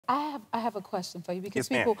I have a question for you because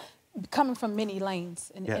Yes, people coming from many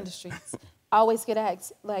lanes in the Yes. industry, I always get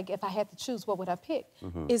asked, like, if I had to choose, what would I pick?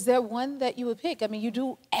 Is there one that you would pick? I mean, you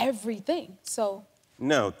do everything, so.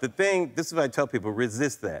 No, this is what I tell people,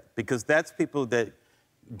 resist that, because that's people that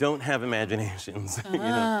don't have imaginations,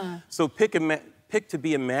 you know? So pick to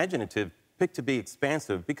be imaginative, pick to be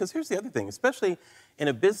expansive, because here's the other thing, especially in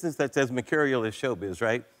a business that's as mercurial as showbiz,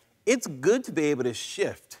 right? It's good to be able to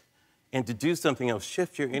shift and to do something else,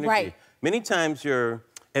 shift your energy. Right. Many times your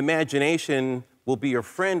imagination will be your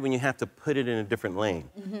friend when you have to put it in a different lane.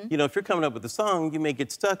 You know, if you're coming up with a song, you may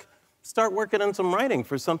get stuck. Start working on some writing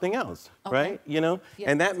for something else, right? You know,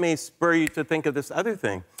 and that may spur you to think of this other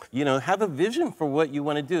thing. You know, have a vision for what you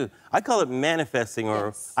want to do. I call it manifesting,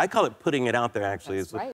 or I call it putting it out there, actually. That's right.